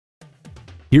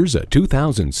Here's a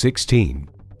 2016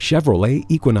 Chevrolet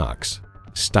Equinox.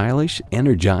 Stylish,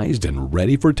 energized, and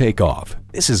ready for takeoff.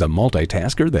 This is a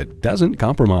multitasker that doesn't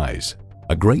compromise.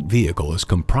 A great vehicle is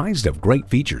comprised of great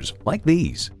features like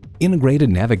these: integrated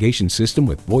navigation system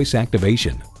with voice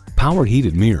activation, power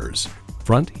heated mirrors,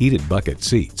 front heated bucket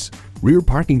seats, rear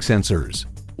parking sensors,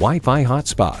 Wi-Fi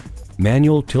hotspot,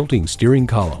 manual tilting steering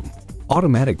column,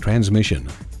 automatic transmission,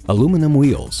 aluminum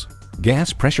wheels,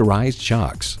 gas pressurized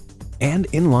shocks, and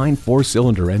inline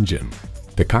 4-cylinder engine.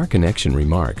 The Car Connection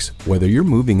remarks, whether you're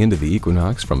moving into the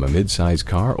Equinox from a mid-size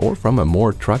car or from a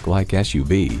more truck-like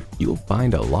SUV, you'll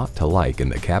find a lot to like in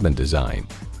the cabin design.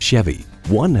 Chevy,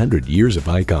 100 years of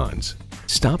icons.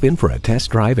 Stop in for a test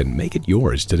drive and make it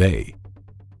yours today.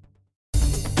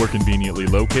 We're conveniently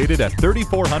located at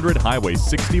 3400 Highway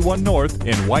 61 North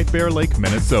in White Bear Lake,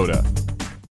 Minnesota.